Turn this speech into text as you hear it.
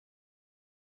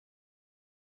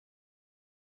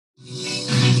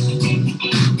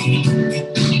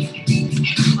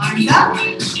Arms up.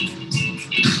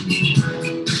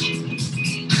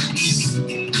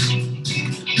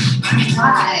 Arms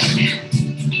wide.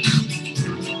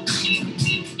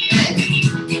 Good.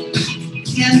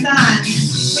 Hands on.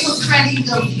 Little spread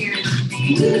eagle here.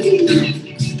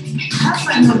 Have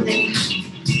fun with it.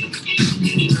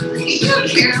 Look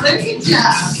at you, Carolyn. Good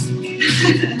job.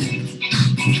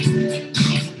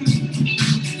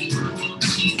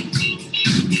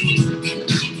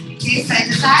 Okay, side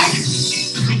to side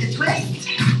with a twist.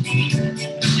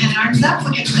 And arms up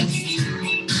with a twist.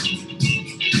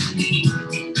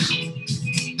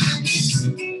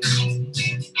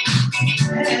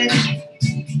 Good.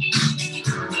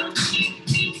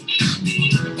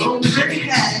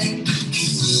 Overhead.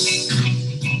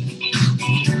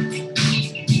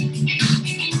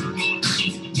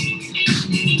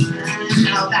 And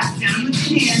now back down with the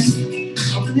hands.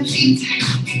 Open the feet.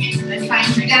 Then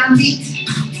find your down beat.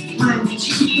 1,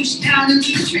 2, push down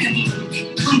into the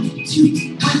trampoline. 1,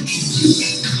 2, 1,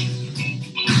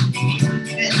 2.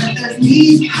 Good. Let those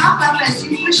knees pop up as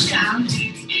you push down.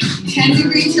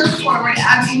 10-degree tilt forward,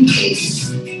 abs engaged.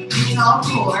 It's all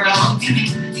core, all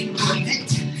worth it.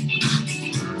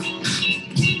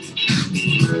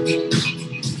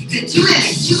 Good. 2 in,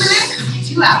 2 in,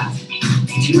 2 out.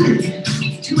 2 in,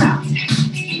 2 out.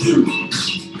 2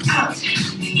 out.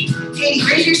 Katie,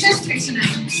 where's your sister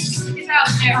tonight? She's out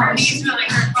there. Her knees really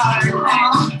hurt father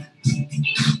today.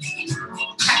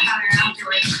 Check on her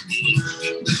afterwards.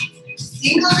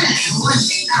 Single in, 1,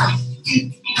 out,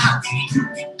 2, out, 2,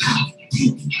 out,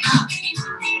 2, out.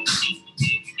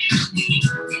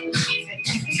 Good,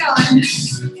 keep it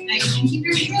going. Now you can keep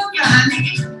your hands on,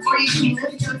 or you can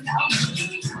lift those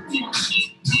elbows. Up and down, up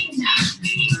and down.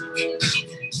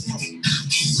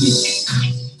 Good.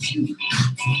 2,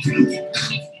 3,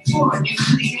 4. Just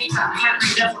put your heart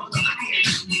rate up a little higher.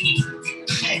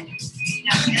 Good.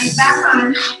 Now hands back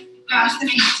on. Cross the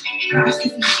feet. Cross the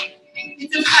feet.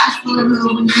 It's a fast little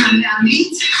move when you're on down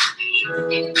beat.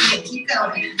 Good. Keep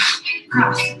going.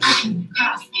 Cross, open,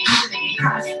 cross, open,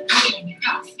 cross, open,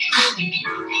 cross, open.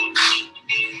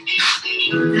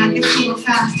 Now it gets a little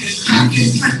faster. Cross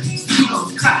in front. Single.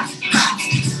 Cross, cross.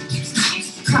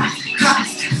 Cross,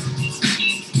 cross.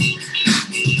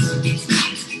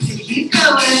 Keep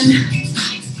going.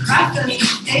 Cross those feet.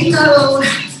 Stay low.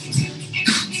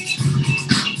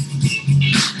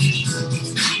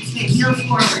 Okay, heels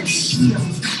forward. Heel,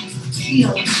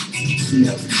 heel,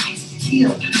 heel,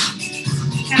 heel.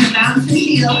 Kind of bounce and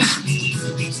heel.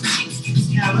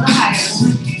 Now a little higher.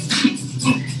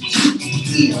 1, 2,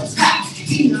 heel, tap,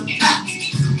 heel, tap.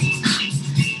 Keep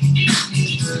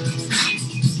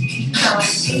going.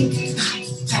 8,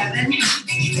 7,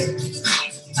 6,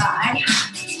 5,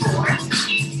 4,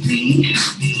 3.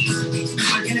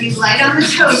 We're going to be light on the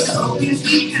toes, so open the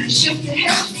feet, kind of shift the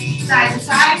hips, side to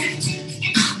side.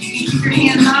 Keep your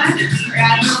hands on, or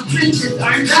add little crunches,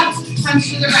 arms up, punch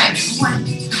to the right. 1,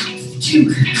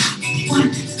 2,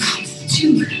 1,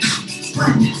 2,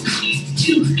 1,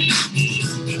 2.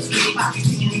 Let's get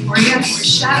boxing in for you, or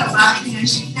shadow boxing, I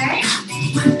should say.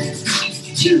 1,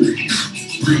 2,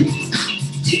 1,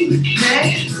 2. Good.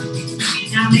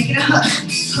 Now make it a hook,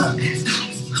 hook,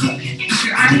 hook. If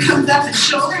your arm comes up at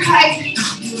shoulder height,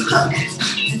 you hook, as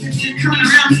if you're coming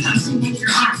around something with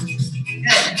your arm.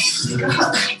 Good. Make a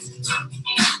hook.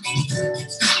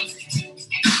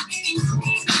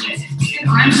 Good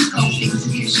arm sculpting to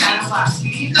be a shadow box.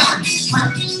 Keep going.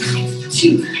 1,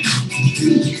 2,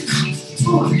 3,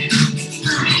 4, 5,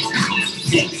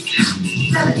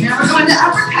 6, 7. Now we're going to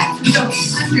uppercut. We go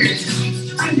under,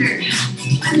 under,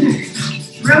 under.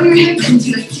 Throw your hip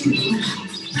into it too.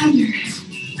 Under,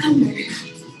 under.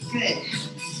 Good.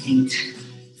 8,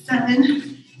 7,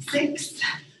 6,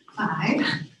 5,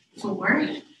 4,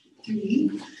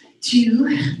 3,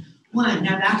 2, 1.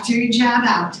 Now back to your jab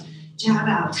out. Jab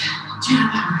out.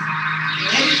 Jab out.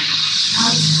 Good.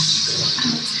 Out.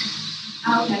 Out.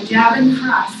 Out. Now jab and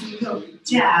cross. So you go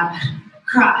jab,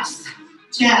 cross,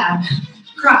 jab,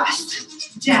 cross,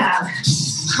 jab,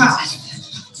 cross,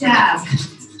 jab,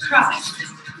 cross,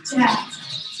 jab,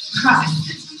 cross.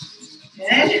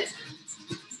 Good.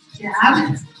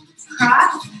 Jab,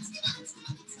 cross.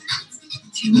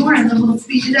 2 more and then we'll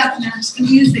speed it up. Now just some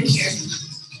music here.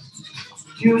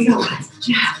 Here we go.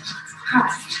 Jab,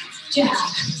 cross, jab,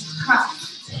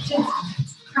 cross, jab,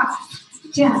 cross,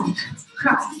 jab,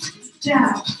 cross,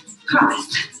 jab,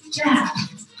 cross, jab,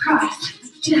 cross,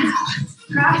 jab,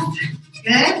 cross.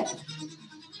 Good.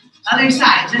 Other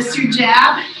side. Just your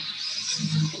jab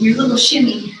and your little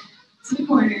shimmy to the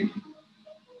corner.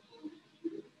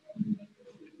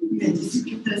 Good. Just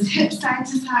get those hips side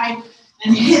to side.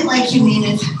 And hit like you mean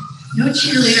it. No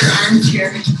cheerleader arms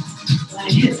here. When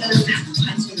I hit those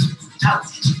punches. Out,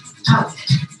 out,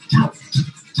 out,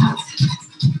 out.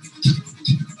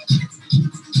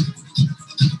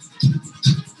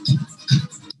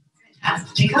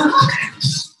 Take a hook.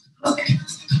 Hook.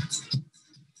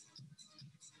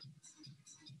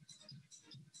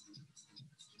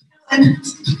 And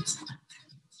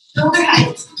shoulder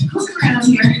height. Hook around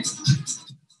here.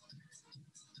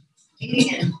 8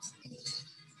 again.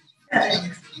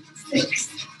 7, 6,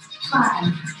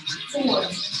 5, 4,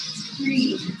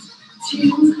 3,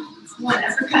 2, 1.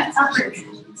 Uppercut, upper. 2,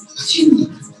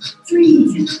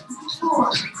 3,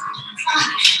 4, 5,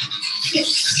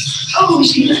 6. Oh,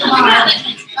 she hit the bar.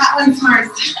 That one's smart.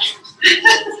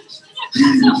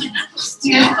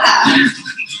 Yeah.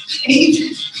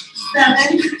 8,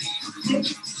 7,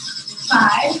 6,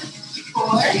 5,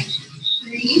 4,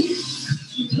 3,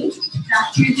 2. Back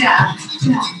to your jab.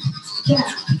 Jab, jab,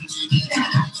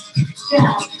 jab,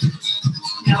 jab.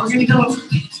 Now we're going to go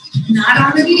not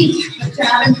on the beat, but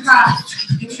jab and cross.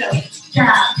 Here we go.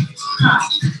 Jab,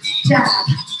 cross, jab,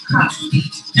 cross.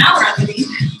 Now we're on the beat.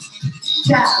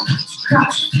 Jab,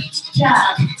 cross,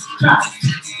 jab, cross.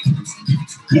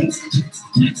 Great.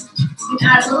 You can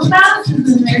add a little bounces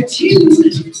in there too.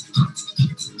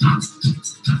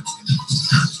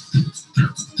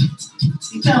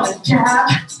 Keep going. Jab,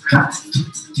 cross,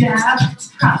 jab,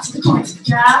 cross to the corner.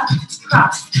 Jab,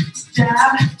 cross,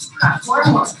 jab, cross. 4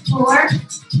 more. 4,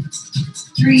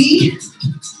 3,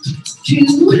 2,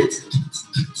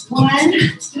 1.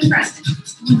 To the front.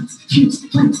 1, 2,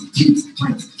 1, 2,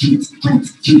 1, 2, 1,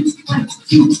 2, 1,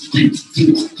 2, 1,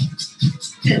 2.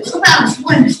 Good. A little bounce.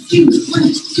 1, 2,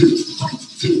 1, 2, 1,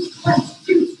 2, 1,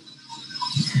 2.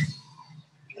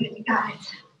 Good. You got it.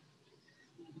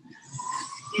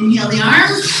 Inhale the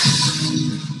arms.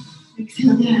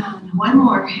 Exhale down. 1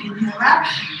 more. Inhale up.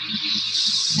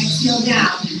 Exhale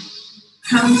down.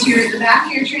 Come to the back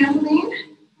of your trampoline.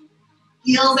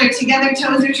 Heels are together,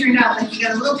 toes are turned out like you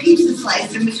got a little pizza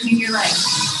slice in between your legs.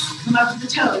 Come up to the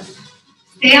toes.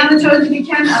 Stay on the toes if you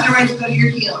can, otherwise go to your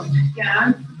heels.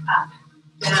 Down, up,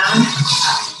 down, up,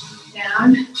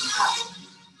 down, up,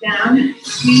 down.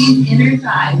 Squeeze inner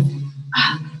thighs.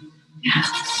 Up,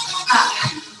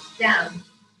 down.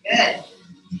 Good.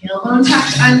 Tailbone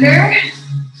tucked under.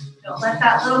 Don't let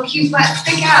that little cute butt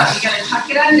stick out. You gotta tuck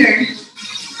it under.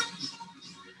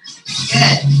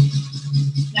 Good.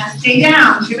 Now stay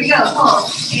down. Here we go. Pull.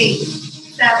 8,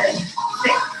 7, 6,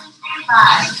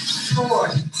 5, 4,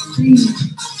 3,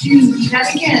 2. Do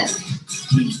that again.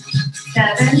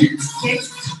 7, 6,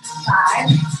 5,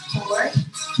 4,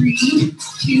 3,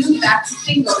 2. Back to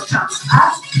single. Come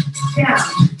up,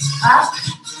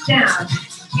 down,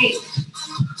 8,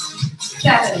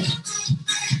 7,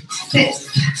 6,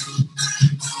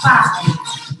 5,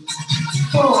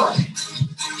 4,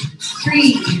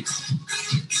 3,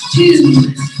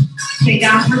 2. Stay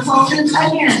down for pulses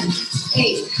again.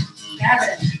 8,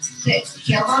 7, 6.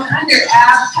 Tailbone under.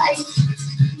 Abs tight.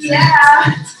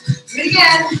 Yeah. Do it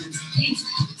again. 8,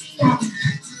 7,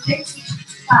 6,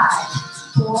 5,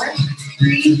 4,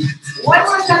 3. 1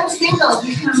 more set of singles.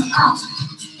 We come up,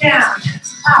 down,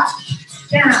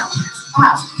 down.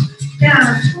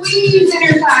 Squeeze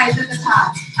inner thighs at the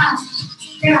top. Up,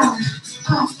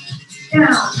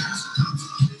 down.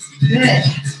 Good.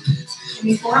 Give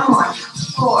me 4 more.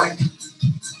 4,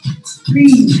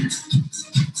 3,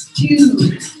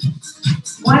 2,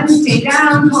 1. Stay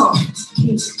down. Pull.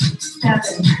 8,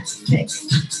 7, 6,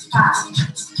 5,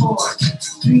 4,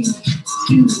 3,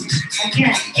 2.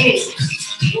 Again. 8.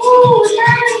 Woo,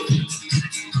 nice.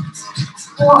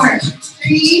 4,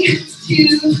 3,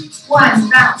 2, 1.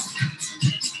 Bounce.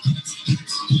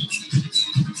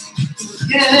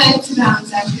 Good to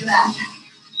bounce after that.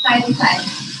 Side to side.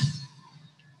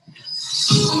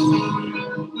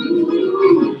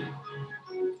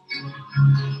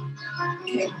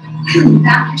 Okay.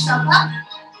 Back yourself up.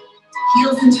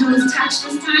 Heels and toes touch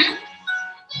this time.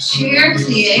 Chair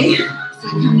plie. So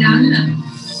we come down and up.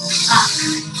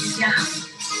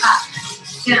 Up,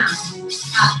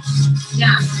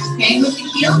 down. Staying with the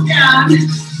heels down.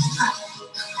 Up,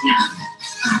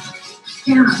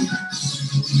 down.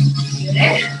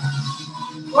 Good.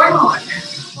 4 more.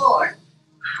 4,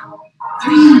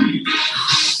 3,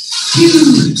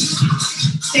 2.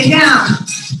 Stay down.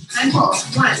 And pull.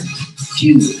 1,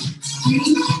 2,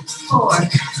 3, 4,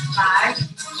 5,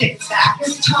 6. Back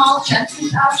is tall. Chest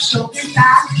is up. Shoulders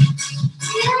back.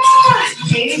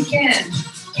 Yeah. 8 again.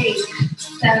 8,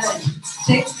 7,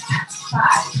 6, 5,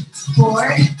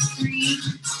 4, 3,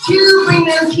 2. Bring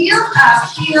those heels up.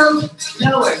 Heels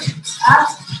lower. Up,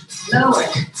 lower,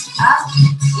 up,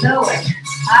 lower,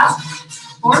 up.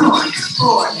 4 more.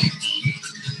 4,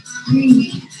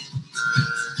 3,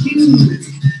 2,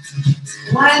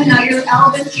 1. Now your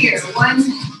elbows here. 1,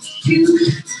 2,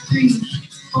 3,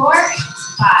 4,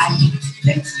 5,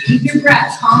 6. Keep your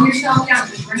breath. Calm yourself down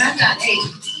because we're not done. 8,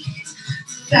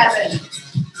 7,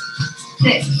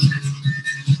 6,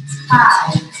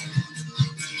 5,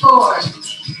 4,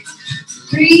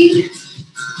 3,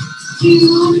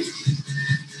 2,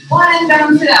 1.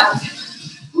 Bounce it out.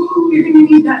 Ooh, you're going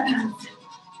to need that bounce.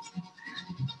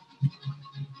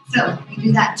 So you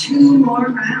do that 2 more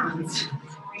rounds.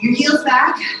 Bring your heels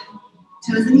back,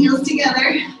 toes and heels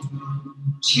together.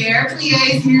 Chair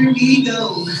plies, here we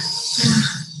go.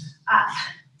 Up,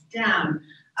 down,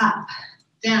 up,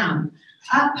 down,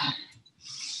 up.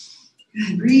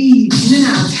 Good, breathe in and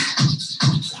out.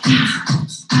 Down,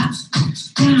 up,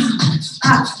 down,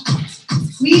 up.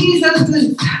 Squeeze those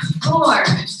glutes. 4,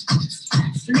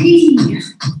 3,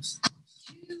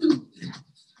 2,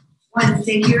 1.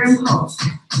 Stay here and pulse.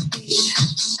 8,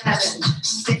 7,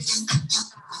 6,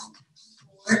 5,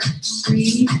 4,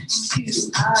 3, 2.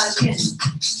 Again.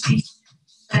 8,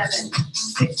 7,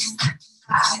 6,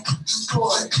 5,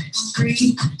 4, 3,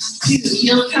 2.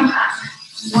 Heels come up.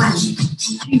 1,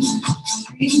 2,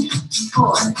 3,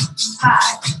 4,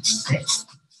 5, 6,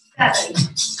 7,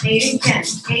 8 again.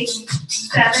 8,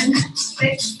 7,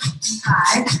 6,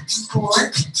 5,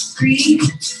 4, 3,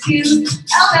 2.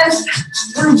 Elbows.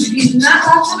 1. He's not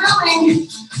left rolling.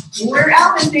 We're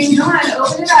elbowing. Come on,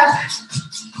 open it up.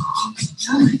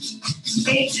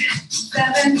 8,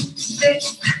 7,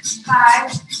 6,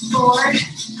 5, 4,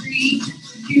 3,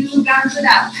 2. Bounce it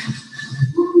out.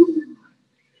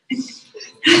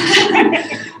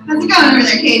 How's it going over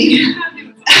there, Katie?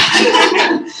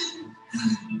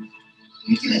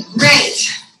 You're doing great.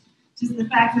 Just the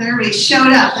fact that everybody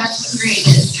showed up, that's what great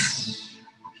is.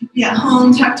 Be at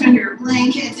home, tucked under a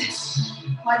blanket,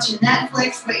 watching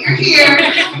Netflix, but you're here.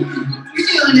 You're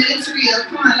doing it, it's real.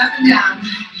 Come on, up and down.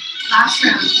 Last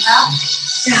round. Up,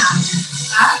 down,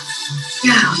 up,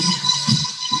 down.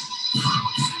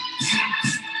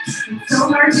 It's so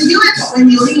hard to do it, but when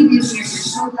you leave, you're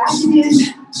so glad you did,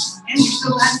 and you're so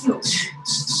glad you did.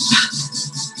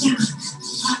 Down,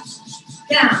 up,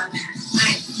 down.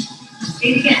 Nice.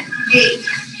 8 again. 8,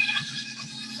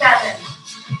 7,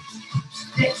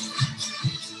 6,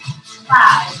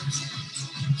 5,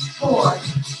 4,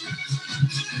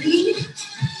 3,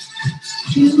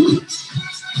 2.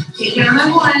 Stay down on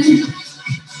 1.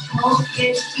 Hold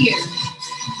it here.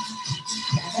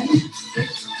 7,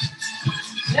 6.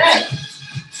 Good.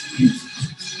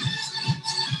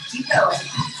 Keep going.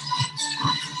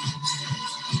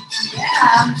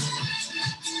 Yeah.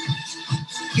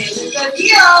 Okay, let's go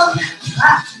heels.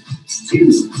 Up.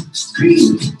 2,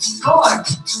 3, 4,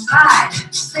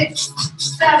 5, 6,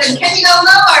 7. Can you go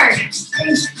lower? 8,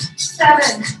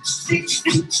 7,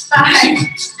 6, 5,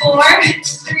 4,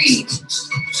 3.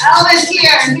 Elbows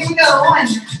here. Here we go. 1,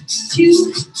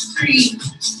 2, 3,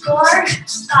 4,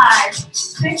 5,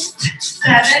 6,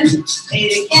 7,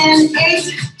 8 again. 8,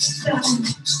 7,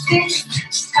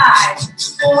 6, 5,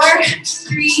 4,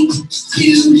 3,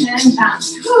 2, and bounce.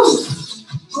 Whew.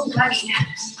 Oh, buddy.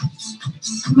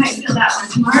 You might feel that one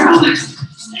tomorrow.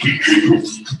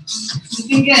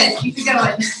 Looking good. Keep it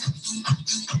going.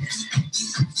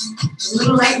 A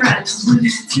little light run. 1,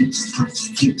 2, 1,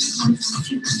 2, 1,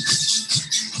 2.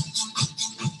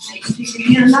 Take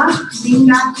your hands off. Lean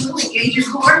back a little. Engage your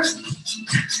core. 2,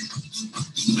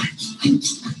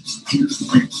 2,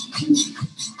 1, 2.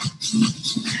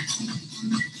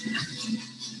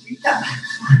 Reach up.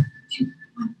 2,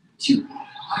 1, 2.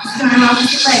 Start off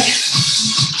with your leg.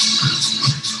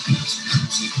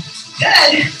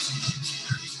 Good.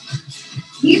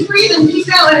 Keep breathing, keep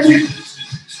going.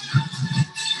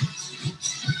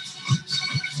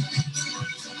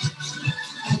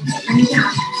 Bring it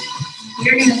down.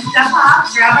 We're going to step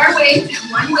off, grab our weight,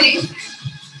 one weight.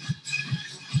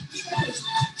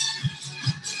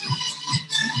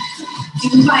 You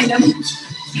can find them.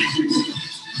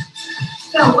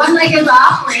 So one leg is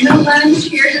off, we're in a lunge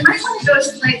here. You might want to go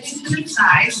slightly to the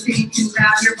side so you can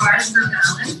grab your bars for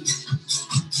balance.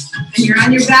 And you're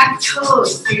on your back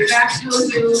toes, so your back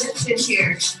toes are lifted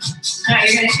here. Now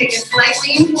you're going to take a slight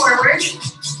lean forward.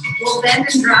 We'll bend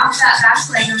and drop that back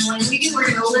leg, and when we do, we're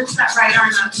going to lift that right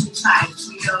arm up to the side.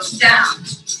 So we go down,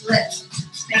 lift.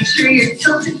 Make sure you're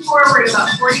tilted forward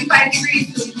about 45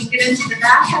 degrees so we can get into the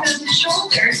back head of the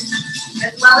shoulder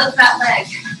as well as that leg.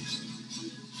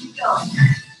 Keep going.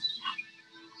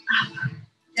 Up,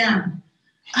 down,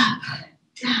 up,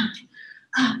 down,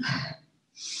 up.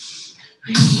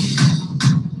 Breathe.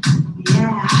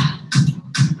 Yeah.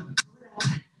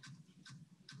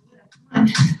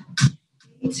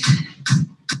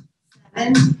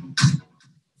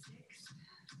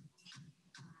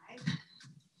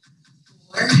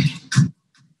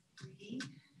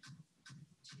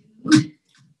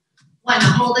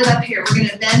 hold it up here. We're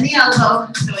gonna bend the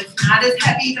elbow so it's not as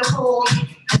heavy to hold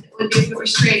as it would be if it were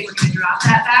straight. We're gonna drop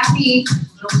that back knee.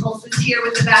 Little pulses here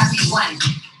with the back knee. 1,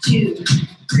 2,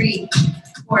 3,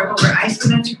 4. But we're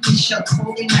isometrically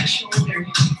holding that shoulder.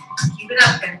 Keep it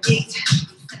up there. 8,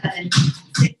 7,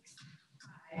 6,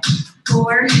 5,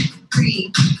 4,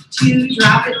 3, 2.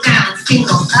 Drop it down.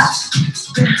 Single. Up,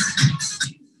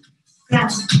 down, 3, down,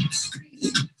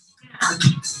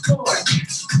 4,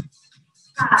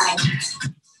 5,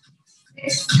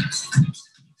 6,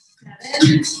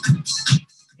 7,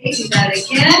 8. Do that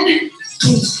again.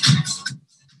 8,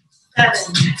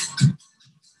 7,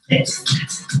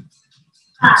 6,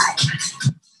 5,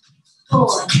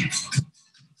 4,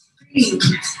 3,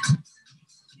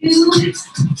 2,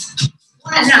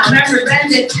 1. Now remember,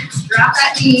 bend it. Drop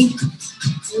that knee.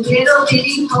 Little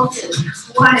bitty pulses.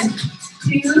 1,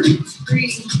 2,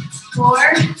 3,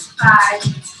 4, 5,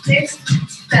 6,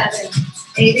 7,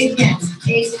 8 again.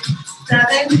 8,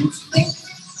 7,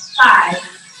 6, 5,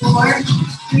 4,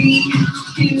 3,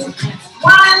 2, and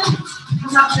 1.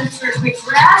 Come up just for a quick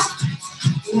breath.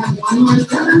 We have one more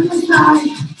step on the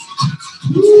side.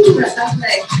 Woo, rest that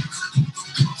leg.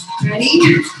 Ready?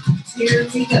 Here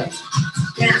we go.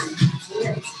 Down.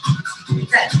 Lift.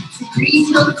 Set. Degree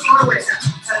tilt forward.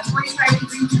 About a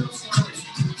 45-degree tilt forward.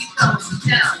 Keep going.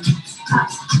 Down. Up.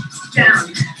 Down.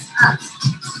 Up.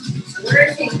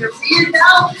 Working the rear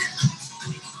delt.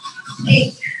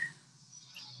 8,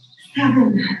 7,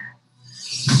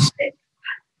 6.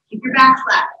 Keep your back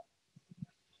flat.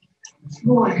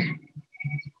 4,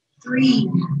 3,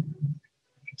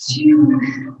 2.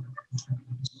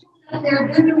 Up there,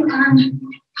 bend your arm,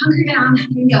 hunker down,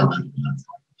 and go.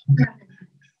 7,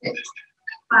 6,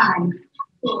 5,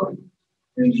 4,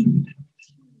 3, 2,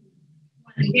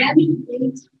 1. Again.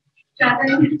 8,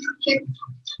 7, 6,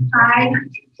 5,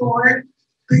 4,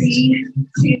 3,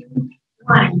 2,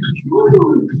 1.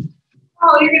 Woo.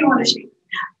 Oh, you're gonna want to shake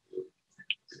that.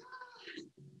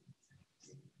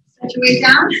 Set your weight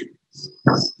down.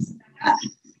 Back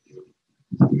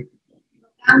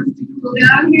up. Cool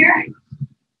down here.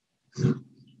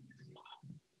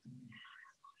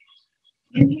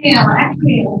 Inhale,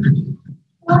 exhale.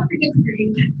 Don't forget to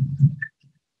breathe.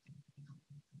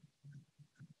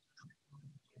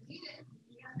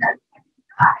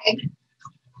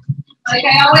 Like I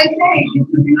always say, just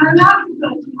because you're not enough,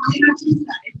 you only have 2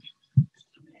 sides.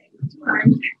 Okay, 2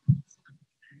 arms.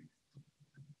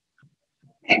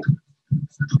 Okay.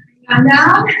 Bring on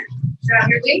down. Grab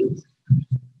your weight.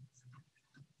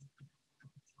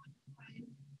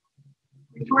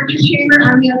 Your torture chamber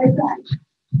on the other side.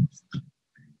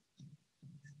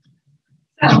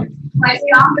 So,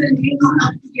 slightly off at an angle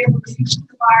helps to be able to reach the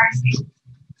bar and take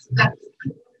that.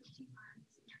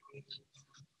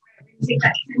 Take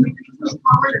that 10 degrees tilt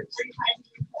forward or 45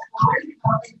 degrees tilt forward.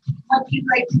 What you'd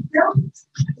like to tilt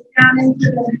down into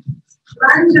the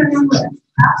lunge and then lift.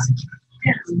 Up,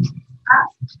 down, up,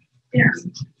 down,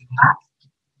 up,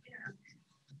 down.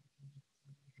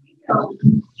 Go.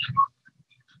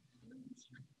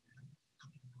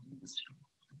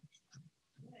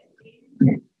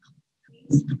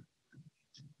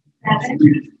 7,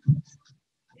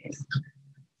 6,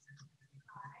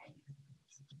 5,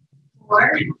 4,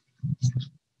 3,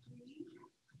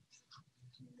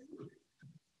 2,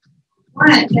 1.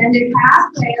 Bend it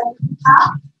halfway up to the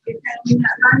top. You're sending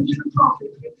that lunge to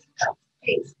focus. Here we go.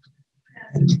 8,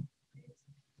 7, 6,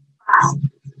 5,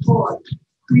 4,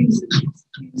 3,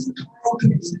 2,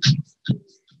 1. 7,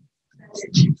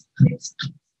 6,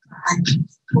 5,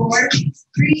 4,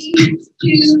 3,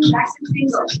 2. Back to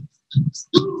single.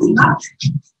 Up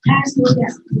and go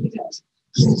down. Here we go.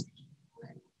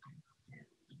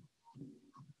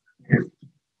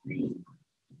 3,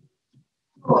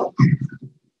 4, 5,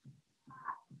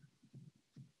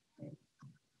 6,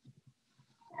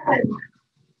 7,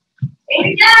 8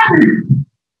 again.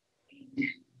 8,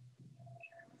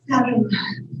 7,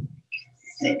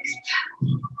 6,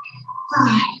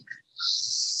 5,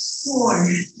 4,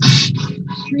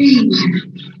 3,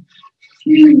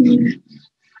 2,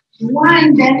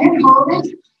 1. Bend it, hold it,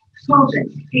 hold it.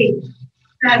 8,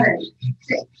 7,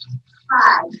 6,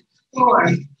 5, 4,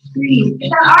 3. Get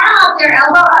that arm out there,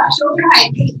 elbow up, shoulder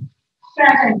height. 8,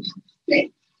 7,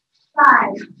 6,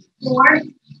 5, 4,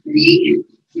 3,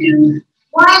 2,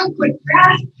 1. Quick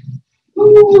breath.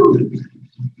 Woo.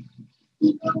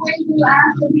 Keep going to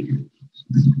last. All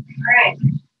right.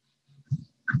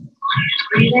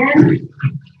 Breathe in.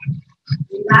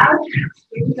 Breathe out.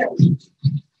 Here we go.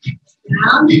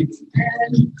 Down and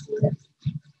lift.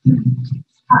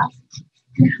 Up.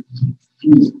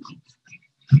 2,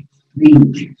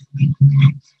 3,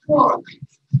 4,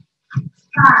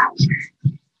 5,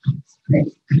 6,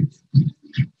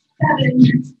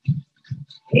 7,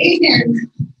 8, and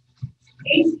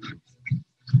 8,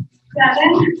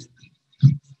 7,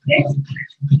 6.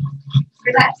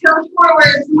 Relax, go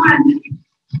forward. Come on.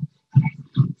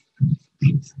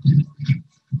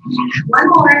 One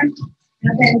more.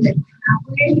 Now bend it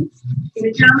halfway. Give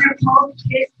it down there. Pull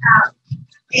it out.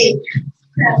 8,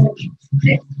 7,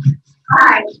 6,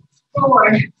 5,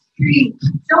 4, 3.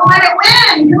 Don't let it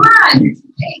win. Come on.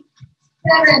 8,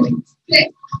 7,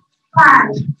 6, 5,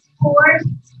 4,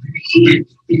 3,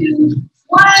 2,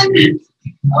 1.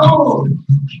 Oh,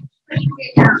 push your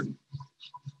weight down.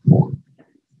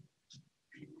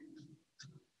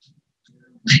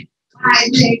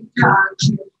 5 big dogs.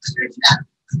 Good job.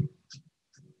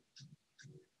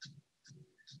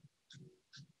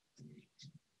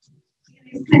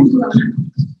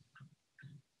 Pendulum.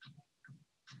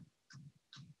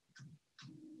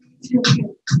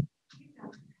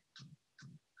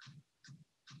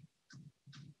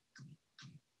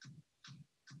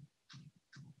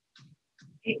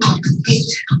 8,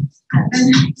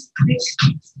 7, 6,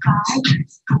 5,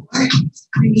 4,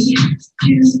 3,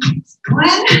 2, 1.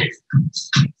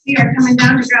 We are coming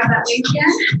down to grab that weight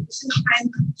again. This time,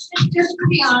 it's just for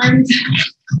the arms.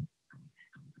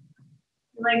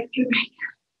 Legs to right.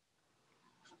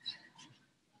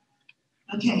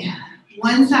 Okay,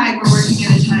 one side we're working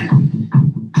at a time,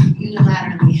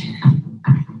 unilaterally.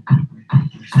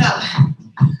 So,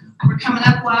 we're coming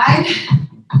up wide,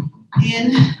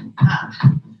 in, up,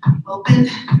 open,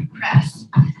 press,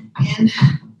 in,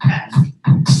 press,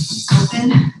 open,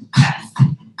 press,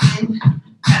 in,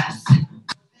 press,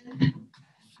 open, in,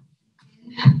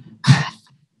 press,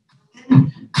 open,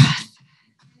 press,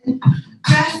 in,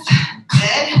 press.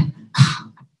 Good.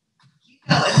 Keep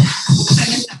going. Oops, I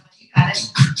missed that one. You got it. I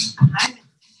missed it.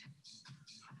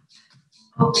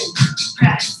 Open,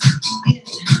 press, in,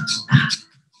 up,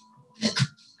 open,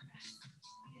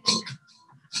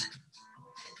 press,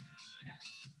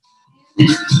 in,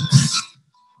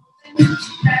 open,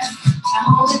 press, and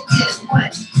hold it in.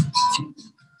 1, 2,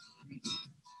 3,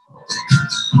 4,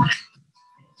 5,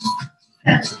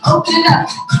 6, 7. Open it up.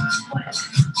 1,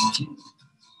 2,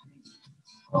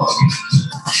 4,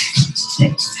 5,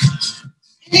 6.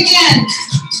 And again.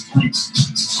 1,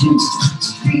 2,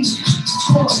 3,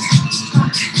 4,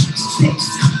 5, 6,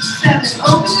 7.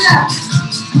 Open it up.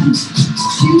 1,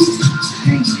 2,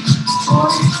 3, 4,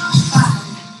 5,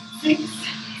 6,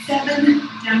 7.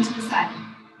 Down to the side.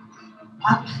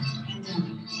 Up and down.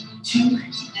 2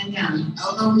 and down.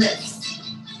 Elbow lifts.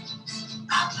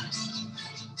 Up.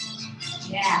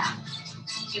 Yeah.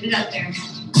 Get it up there.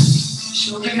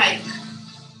 Shoulder height.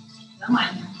 Come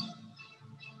on.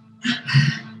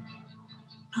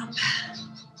 Up.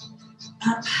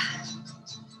 Up.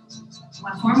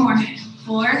 4 more.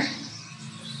 4,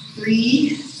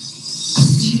 3,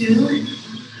 2,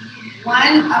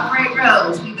 1. Upright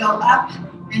rows. We go up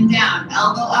and down.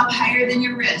 Elbow up higher than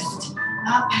your wrist.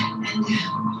 Up and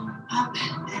down. Up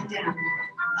and down.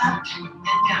 Up and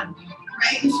down.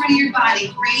 Right in front of your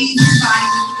body. Raise your body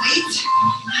with weight.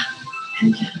 Up and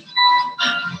down.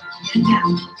 Up and down.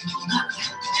 Up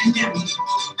and down.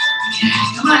 Yeah,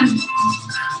 come on.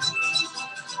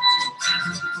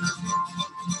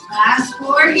 Last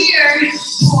 4 here.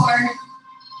 4,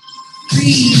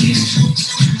 3,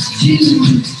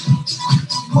 2,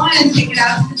 1. Take it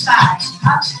out to the side.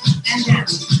 Up and down.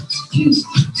 2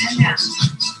 and down.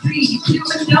 3. You can do it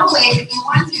with no weight if you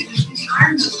want to. Just do the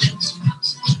arm movement.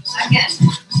 Again.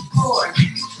 4,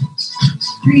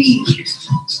 3,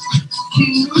 2,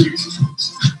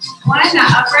 1. Now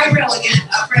upright row again.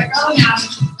 Upright row. Now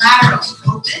lateral.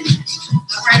 Open.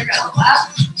 Upright row. Up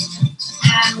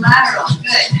and lateral.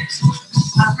 Good.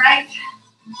 Upright.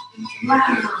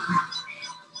 Lateral.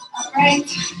 Upright.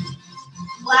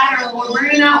 Lateral. We're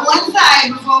working out one side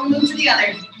before we move to the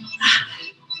other.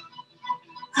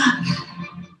 Up.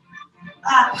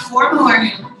 Up. 4 more.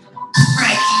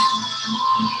 Upright.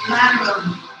 Lateral.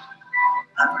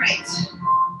 Upright.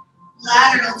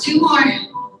 Lateral. 2 more.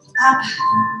 Up.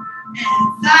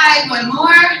 And side. 1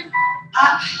 more.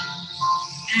 Up.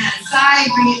 And side.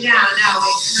 Bring it down. Now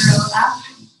we curl up.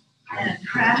 And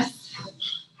press.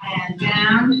 And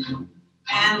down.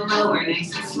 And lower.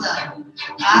 Nice and slow.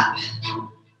 Up.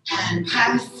 And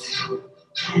press.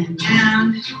 And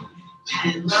down.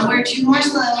 And lower. 2 more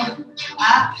slow.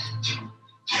 Up.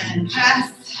 And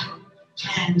press.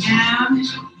 And down.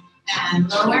 And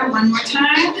lower. 1 more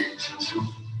time.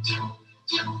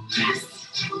 Press.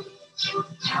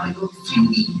 Now we go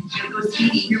speedy. We're gonna go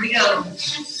speedy. Here we go. Curl,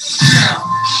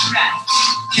 press,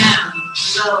 down,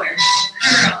 lower,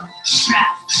 curl,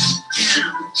 press,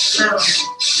 down, lower,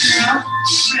 curl,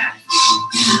 press,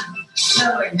 down,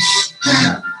 lower, curl,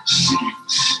 press,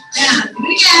 down. Do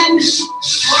it again.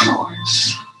 One more.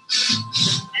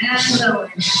 And lower,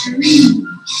 3.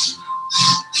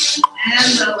 And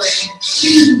lower,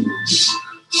 2.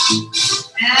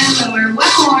 And lower,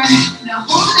 one more. Now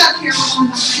hold it up here, we're going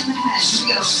behind the head. Here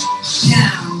we go.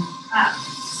 Down, up,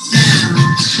 down,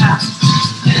 up,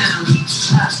 down,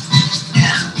 up,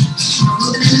 down. We're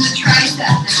moving into the tricep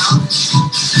now.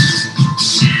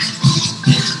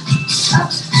 Up,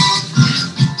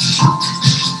 up.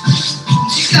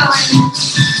 Keep going.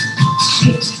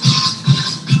 8,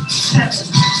 7,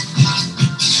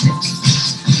 6,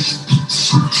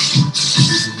 5,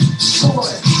 4,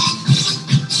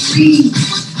 3,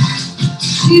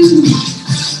 2,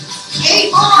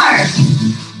 8 more.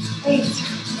 8,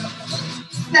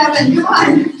 7, come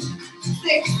on.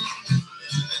 6,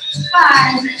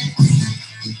 5,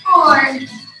 4,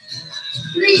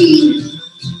 3,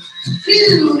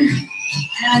 2,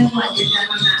 and 1. You're done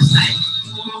on that side.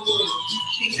 Ooh,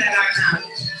 shake that arm out.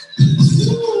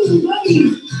 Ooh, buddy.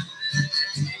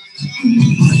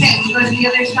 Okay, we go to the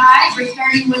other side. We're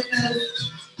starting with the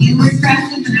inward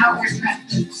presses and outward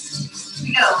presses. Here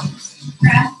we go.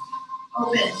 Press,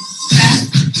 open, press,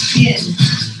 in,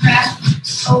 press,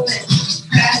 open,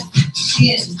 press,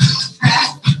 in, press,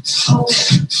 open,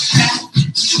 press,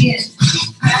 in,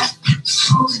 press,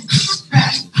 open,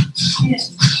 press, in,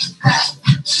 press,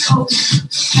 open,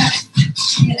 press,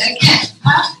 in. Again,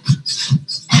 up, and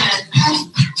press, up, and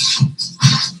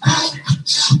press, up,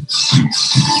 and press.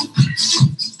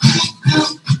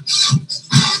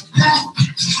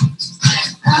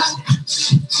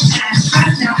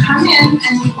 Now come in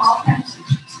and we all press,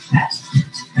 press,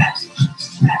 press,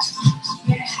 press.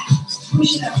 Yeah.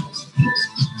 Push it up.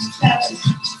 7,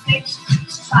 6,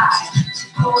 5,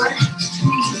 4,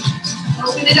 3.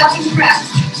 Open it up and press.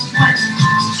 1,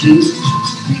 2,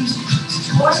 3,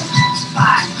 4,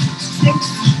 5, 6,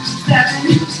 7,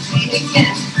 8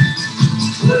 again.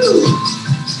 Woo!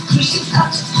 Push it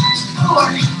up.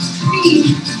 4,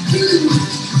 3, 2.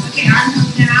 Okay, arm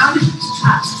comes down,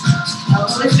 up.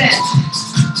 Elbow is bent.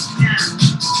 Down,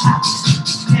 up,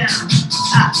 down,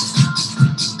 up.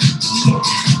 Yeah.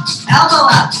 Elbow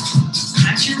up.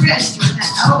 Not your wrist. You want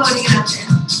that elbow to get up there.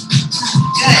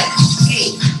 Good.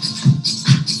 8,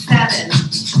 7,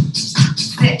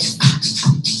 6,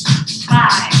 5,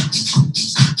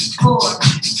 4,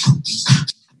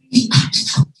 3,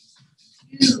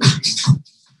 2,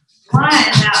 1.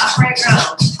 Now upright row.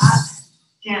 Up,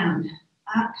 down,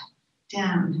 up,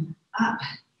 down, up,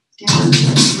 down.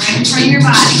 Right in front of your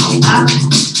body. Up,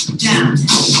 down,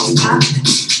 up, down, up,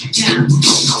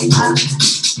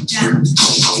 down.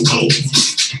 8,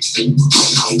 7, 6,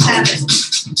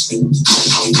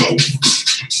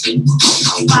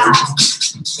 5,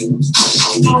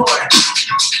 4,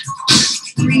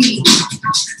 3,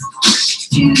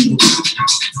 2,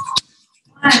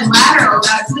 1. Lateral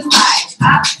out to the side.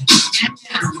 Up and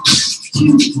down. 2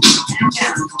 and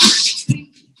down.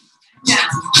 3 and down.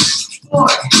 4.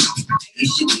 You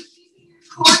should be keeping your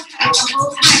core tight the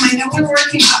whole time. I know we're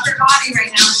working upper body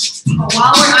right now, but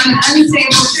while we're on an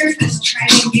unstable surface, try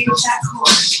to engage that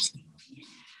core.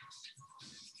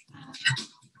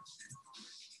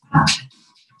 Up.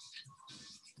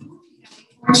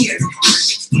 Over here.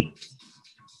 8,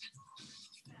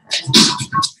 7,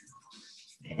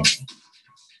 6,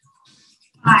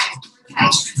 5.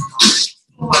 Tight.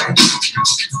 4,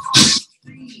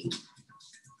 3, 2.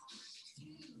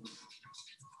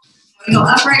 We go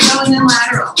upright row and then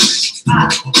lateral. Up,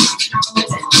 open, up,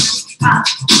 open, up,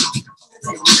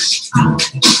 open,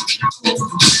 open.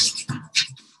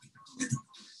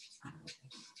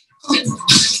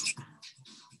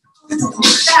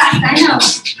 It's fast, I know.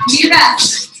 Do your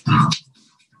best.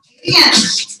 Again.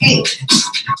 8,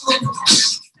 open,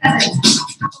 7,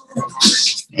 open,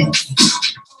 6,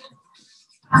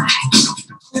 5,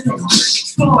 open,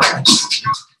 4,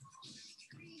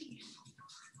 3,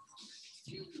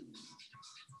 2,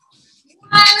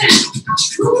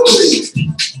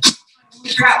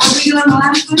 1. What were you on the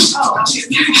last one? Oh,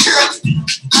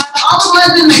 all the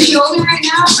blood's in my shoulder right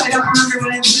now, so I don't remember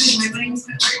what I'm doing. My brain's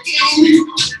not working.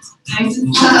 Nice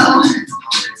and slow.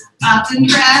 Up and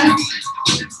press.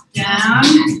 Down.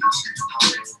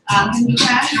 Up and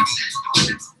press.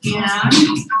 Down.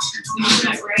 We just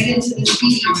went right into the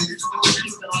speedy one, so we'll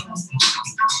keep going.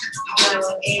 Go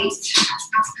 8.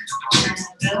 And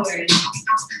lower.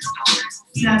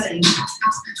 7.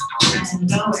 And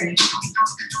lower.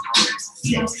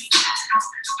 6.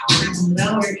 And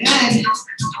lower. Good.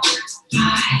 5.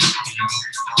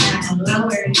 And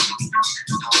lower.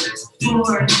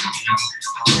 4.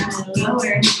 And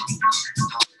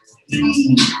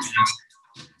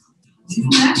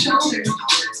Using that shoulder.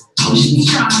 Pushing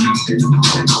strong.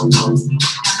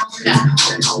 Down,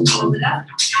 hold it up.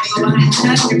 Go behind the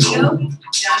head. Here we go.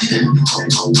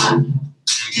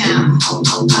 Down and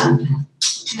up.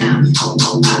 Down,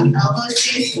 up. Elbow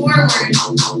stays forward.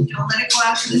 Don't let it go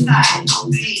out to the side.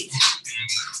 8,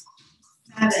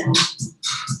 7,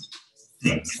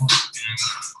 6,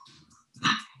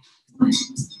 1,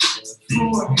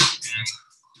 4,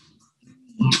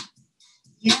 3,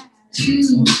 yeah,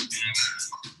 2,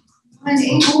 1,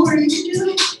 8 more. You can do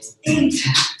it. 8,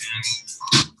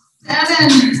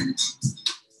 7,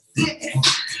 6,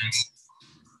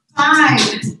 5.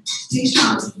 Stay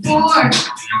strong. 4,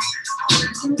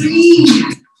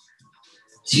 3,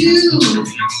 2,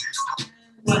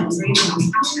 1. Bring it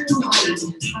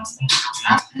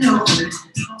up and over.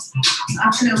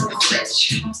 Up and over. Switch.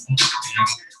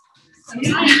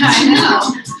 Yeah, I know.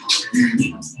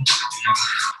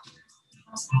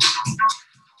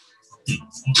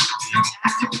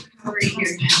 Active recovery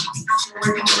here. We're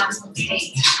working on some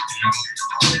 8,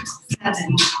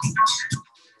 7,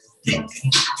 6,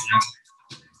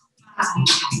 5,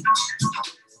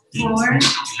 4,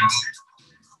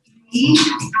 3,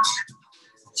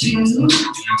 2,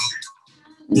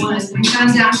 1. Bring it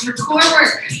down for core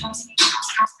work.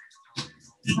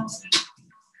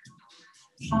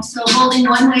 So holding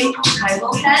one weight by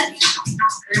both heads.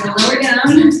 We're going to lower down,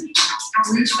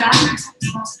 reach back,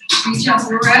 reach up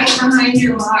right behind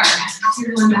your bar. So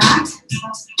you're going back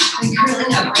and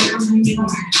curling up right behind your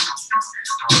bar.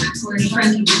 Or in front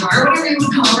of your bar, whatever you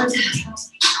would call it.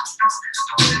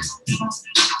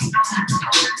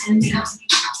 And down.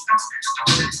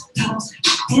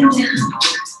 And down.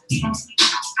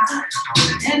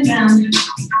 And down.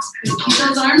 Keep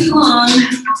those arms long.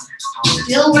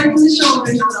 Still working the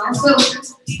shoulders, but also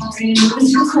ready to move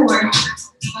into the core.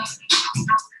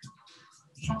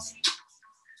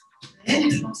 Good.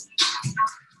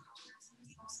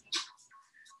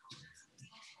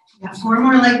 Got 4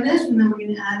 more like this, and then we're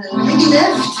going to add a leg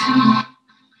lift.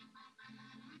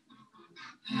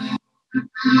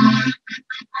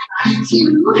 Back 2.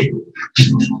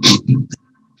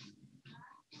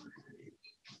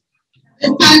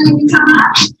 This time when you come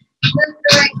up, lift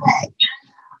the right leg.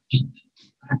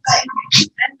 Right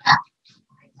and back.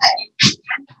 Right and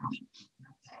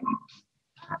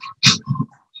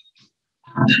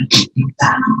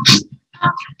back.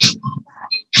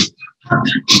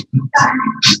 Back.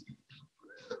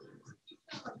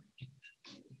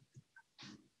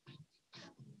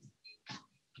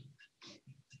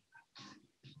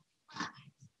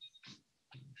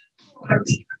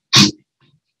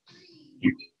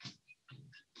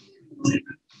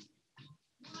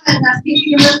 And that's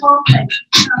keeping the whole thing.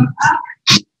 Come up,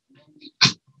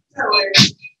 forward.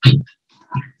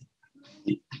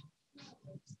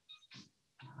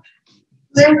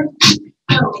 Lift,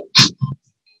 forward.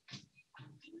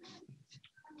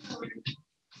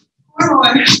 4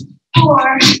 more.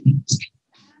 4.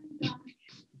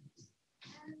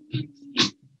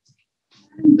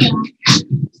 And back.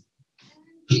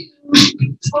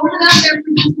 Hold it up there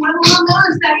for just 1 little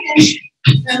millisecond.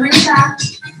 Then bring it back.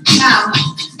 Now,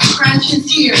 crunches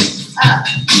here. Up,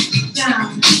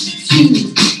 down,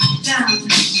 2, down,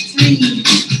 3,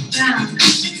 down,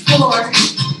 4,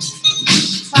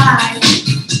 5,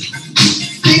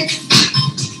 6,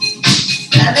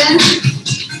 7,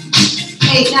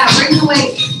 8. Now bring the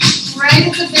weight right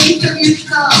at the base of your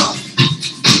skull.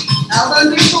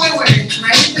 Elbows are forward,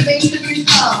 right at the base of your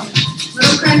skull.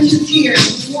 Little crunches here.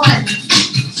 1,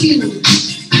 2,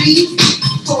 3,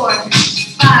 4,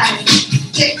 5,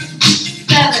 6,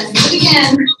 7. Do it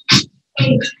again.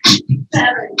 8,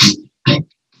 7, 6,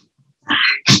 5,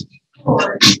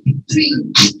 4,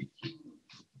 3.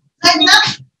 Legs up.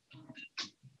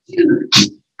 2,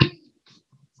 3,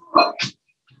 4,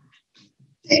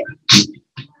 6.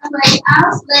 Leg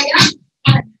out, leg up.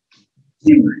 1,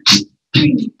 2,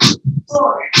 3,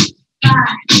 4, 5,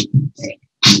 6,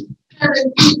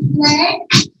 7. Keep leg.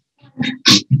 1,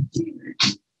 2,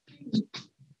 3,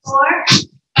 4,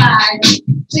 5,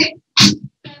 6,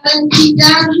 7. Keep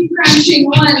down, keep crunching.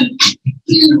 1,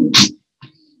 2,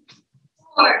 3,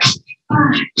 4,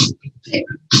 5, 6,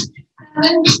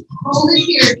 7. Hold it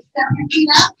here. Step your feet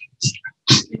up.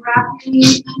 Wrap your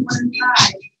knees to one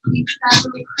side. Keep that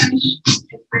little crunch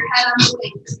with your head on the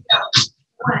weight. Here we go.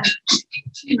 1,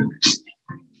 2,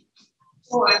 3,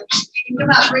 4. Think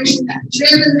about bringing that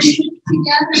rib and the hips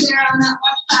together there on that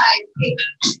left side. 8,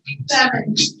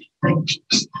 7, 6,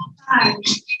 5,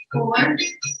 4,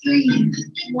 3.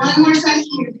 1 more time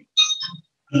here.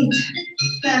 8,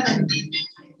 7, 6,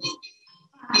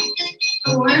 5,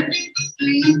 4,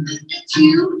 3,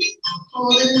 2.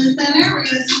 Hold it in the center. We're going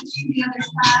to switch to the other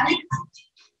side.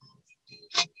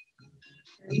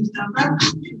 Jump up,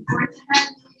 towards the head.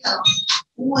 Go.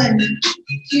 1,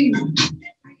 2, 3,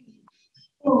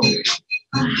 4,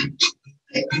 5,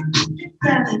 6,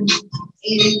 7,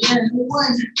 8. Again.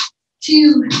 1,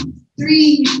 2,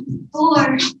 3, 4,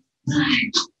 5,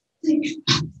 6,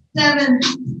 7.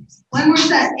 One more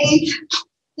set. 8,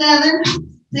 7,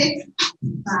 6,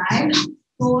 5,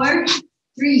 4,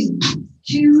 3,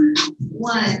 2,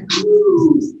 1.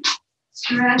 Woo.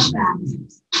 Stretch back.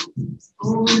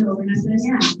 Over and over. Not done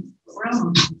yet. We're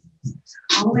almost.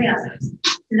 All the way up.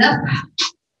 Sit up.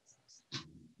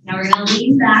 Now we're going to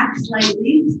lean back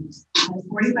slightly at a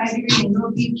 45-degree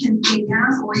angle. Feet can stay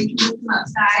down, or you can lift them up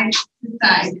side to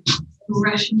side. We'll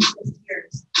rush into the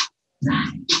stairs.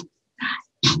 Side,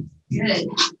 side. Good.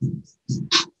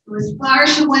 Go as far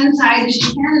to one side as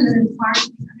you can, and then as far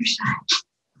to the other side.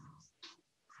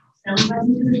 Belly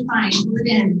button to the spine. Pull it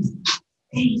in.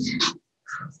 8,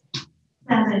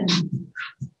 7,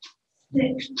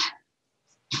 6,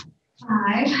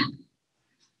 5,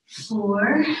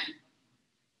 4,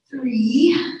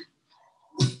 3.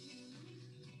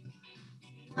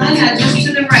 Now just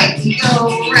to the right. We go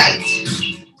right,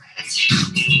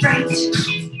 right, right,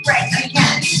 right.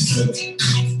 Again. 8,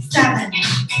 7,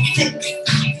 6,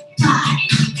 5,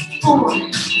 4,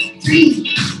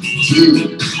 3,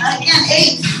 2. Again.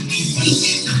 8,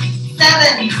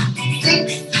 7,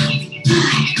 6,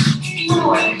 5,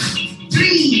 4,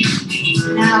 3.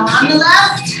 Now on the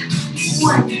left.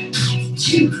 1,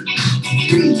 2,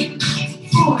 3,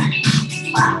 4,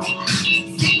 5,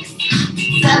 6,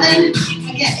 7.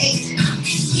 Again. 8,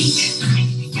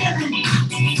 7,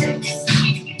 6,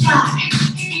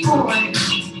 5, 4,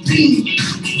 3.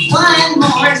 One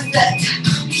more set.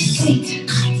 8,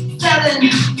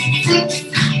 7, 6,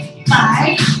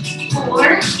 5,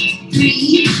 4,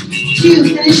 3,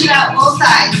 2. Finish it out both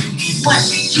sides. 1,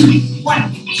 2,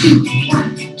 1, 2,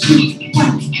 1, 2,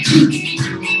 1, 2.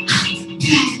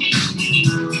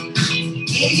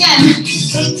 Again.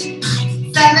 8,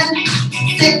 7,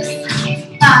 6,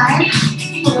 5,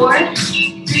 4,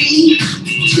 3,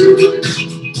 2,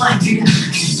 1. You're done.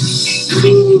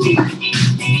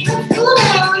 Let's cool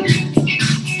down.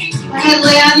 Go ahead,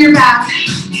 lay on your back.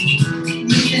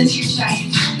 Breathe into your chest.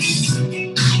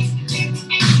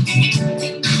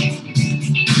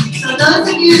 So those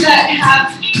of you that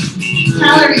have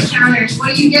calorie counters, what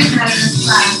are you getting out of this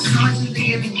class? How much is it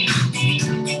giving you?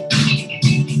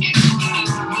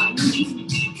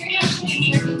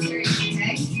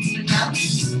 Okay.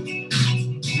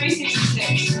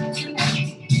 366.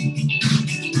 Okay.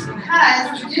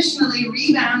 Because traditionally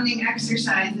rebounding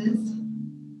exercises,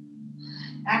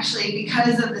 actually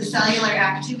because of the cellular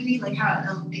activity, like how it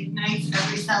ignites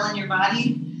every cell in your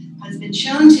body, has been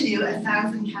shown to do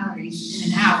 1,000 calories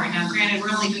in an hour. Now granted,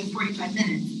 we're only doing 45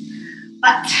 minutes,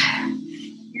 but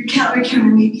your calorie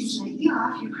counter may be slightly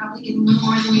off. You're probably getting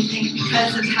more than you think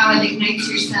because of how it ignites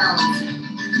your cells.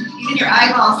 Even your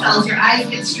eyeball cells, your eyes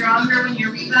get stronger when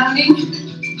you're rebounding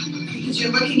because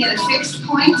you're looking at a fixed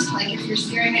point, like if you're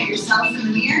staring at yourself in the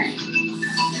mirror.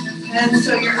 And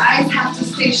so your eyes have to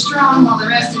stay strong while the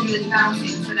rest of you is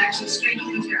bouncing, so it actually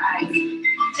strengthens your eyes.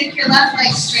 Take your left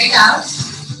leg straight out.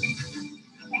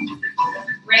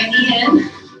 Right knee in.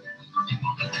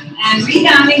 And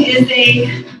rebounding is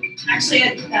actually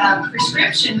a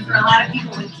prescription for a lot of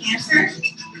people with cancer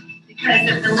because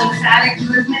of the lymphatic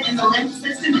movement in the lymph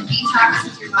system. It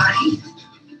detoxes your body.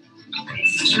 Okay,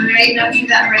 straighten up through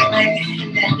that right leg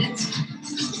and bend it.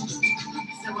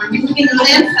 So we're moving the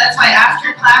lymph. That's why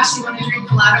after class you want to drink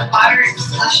a lot of water and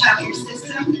flush out your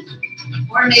system.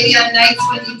 Or maybe on nights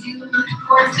when you do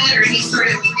CoreFit or any sort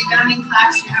of rebounding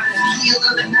class, you have to pee a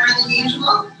little bit more than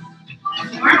usual. As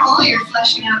normal, you're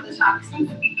flushing out the toxins.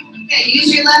 Okay,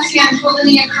 use your left hand, pull the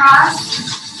knee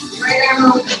across, right arm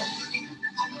open.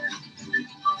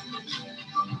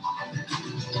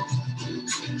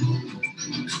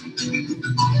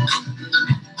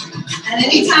 And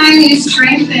anytime you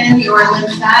strengthen your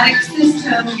lymphatic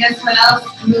system, guess what else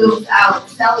moves out?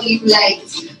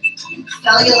 Cellulite.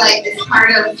 Cellulite is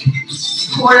part of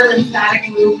core lymphatic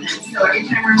movement. So every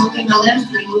time we're moving the lymph,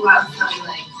 we move out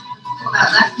cellulite. Pull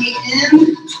that left knee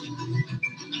in.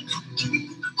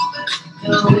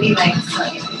 Nobody likes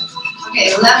cellulite. Okay,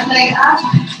 left leg up.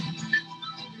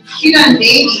 Cute on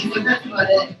babies, but that's about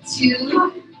it.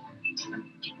 2,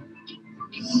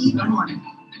 3, 1 more.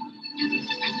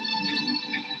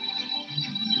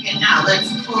 Okay, now let's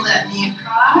pull that knee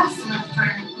across and let's turn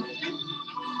it open.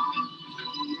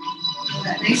 Feel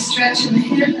that nice stretch in the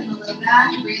hip and the low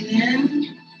back. Breathe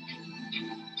in.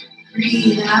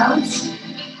 Breathe out.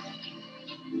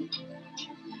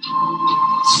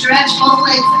 Stretch both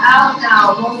legs out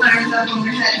now. Both arms up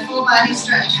overhead. Full body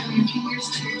stretch from your fingers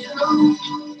to your toes.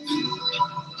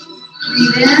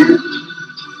 Breathe in.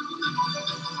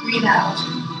 Breathe out.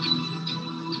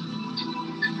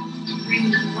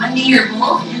 Bring one knee or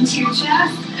both into your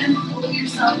chest and pull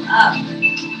yourself up.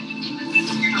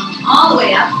 Come all the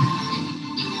way up.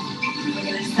 We're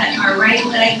going to set our right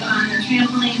leg on the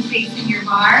trampoline facing your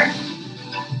bar.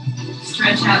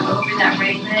 Stretch out over that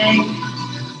right leg.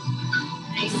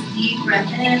 Nice deep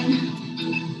breath in.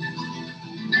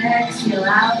 Exhale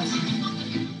out.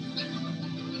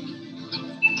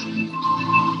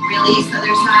 Release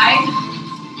other side.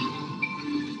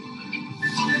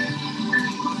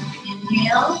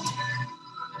 Inhale.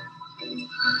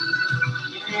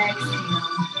 Exhale.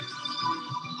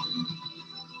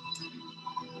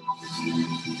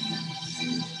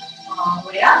 All the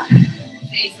way up.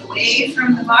 Face away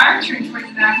from the bar. Turn towards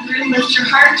the back of the room. Lift your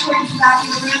heart towards the back of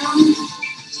the room.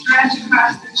 Stretch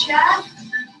across the chest.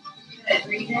 Good.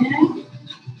 Breathe in.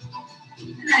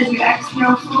 And as you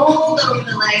exhale, fold over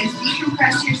the legs.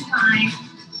 Decompress your spine.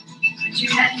 Let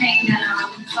your head hang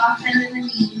down. Soft bend in the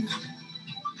knees.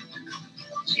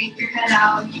 Shake your head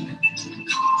out.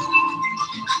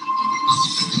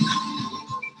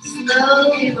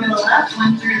 Slowly roll up,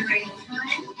 1/3 right at a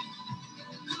time.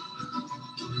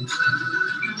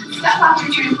 Step off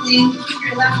your trampoline. Keep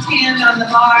your left hand on the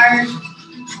bar.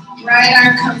 Right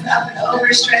arm comes up and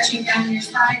over, stretching down your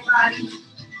side body.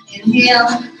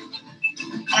 Inhale.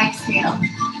 Exhale.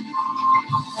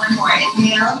 One more.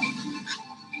 Inhale.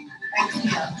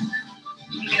 Exhale.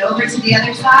 Take it over to the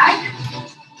other side.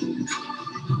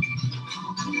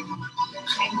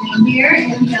 Same thing here.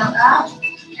 Inhale up.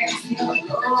 Exhale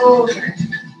over.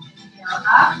 Inhale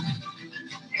up.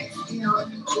 Exhale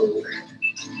over.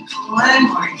 One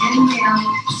more. Inhale.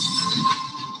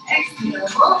 Exhale.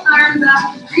 Both arms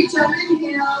up. Reach up.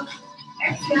 Inhale.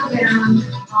 Exhale down.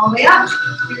 All the way up.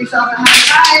 Give yourself a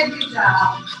high five. Good job.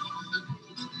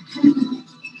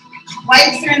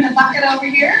 Wipes are in the bucket over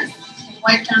here.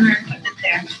 Wipe down our equipment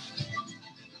there.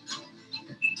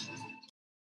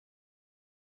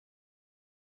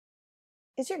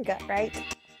 Is your gut right?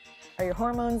 Are your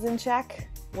hormones in check?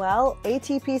 Well,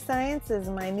 ATP Science is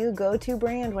my new go-to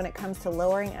brand when it comes to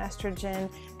lowering estrogen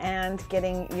and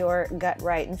getting your gut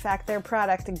right. In fact, their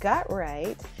product, Gut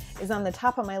Right, is on the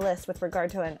top of my list with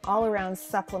regard to an all-around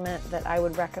supplement that I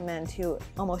would recommend to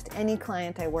almost any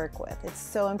client I work with. It's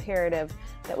so imperative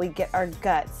that we get our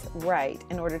guts right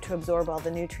in order to absorb all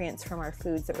the nutrients from our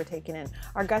foods that we're taking in.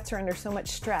 Our guts are under so much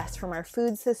stress from our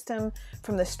food system,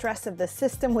 from the stress of the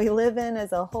system we live in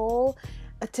as a whole,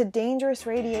 to dangerous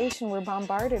radiation we're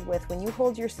bombarded with. When you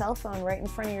hold your cell phone right in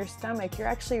front of your stomach, you're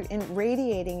actually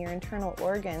radiating your internal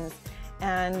organs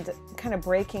and kind of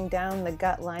breaking down the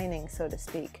gut lining, so to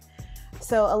speak.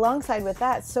 So alongside with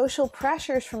that, social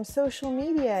pressures from social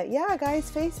media. Yeah, guys,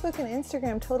 Facebook and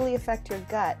Instagram totally affect your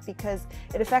gut because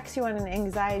it affects you on an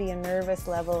anxiety and nervous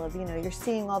level of, you're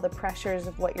seeing all the pressures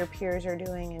of what your peers are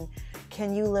doing and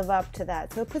can you live up to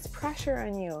that? So it puts pressure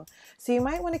on you. So you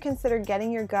might want to consider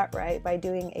getting your gut right by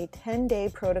doing a 10-day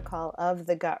protocol of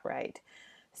the Gut Right.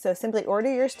 So simply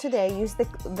order yours today. Use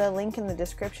the link in the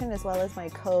description as well as my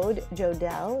code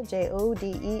Jodelle,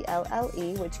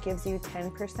 Jodelle, which gives you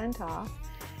 10% off.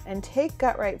 And take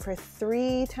Gut Right for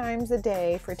 3 times a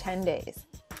day for 10 days.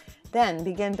 Then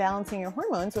begin balancing your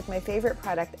hormones with my favorite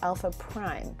product, Alpha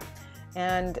Prime.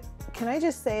 And can I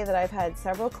just say that I've had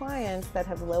several clients that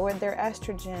have lowered their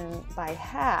estrogen by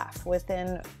half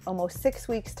within almost 6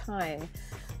 weeks' time.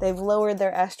 They've lowered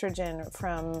their estrogen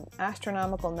from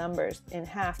astronomical numbers in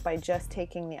half by just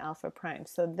taking the Alpha Prime.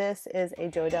 So this is a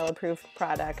Jodelle approved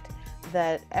product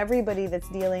that everybody that's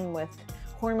dealing with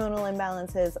hormonal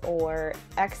imbalances or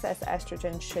excess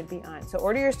estrogen should be on. So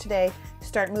order yours today,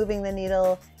 start moving the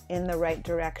needle in the right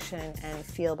direction and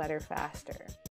feel better faster.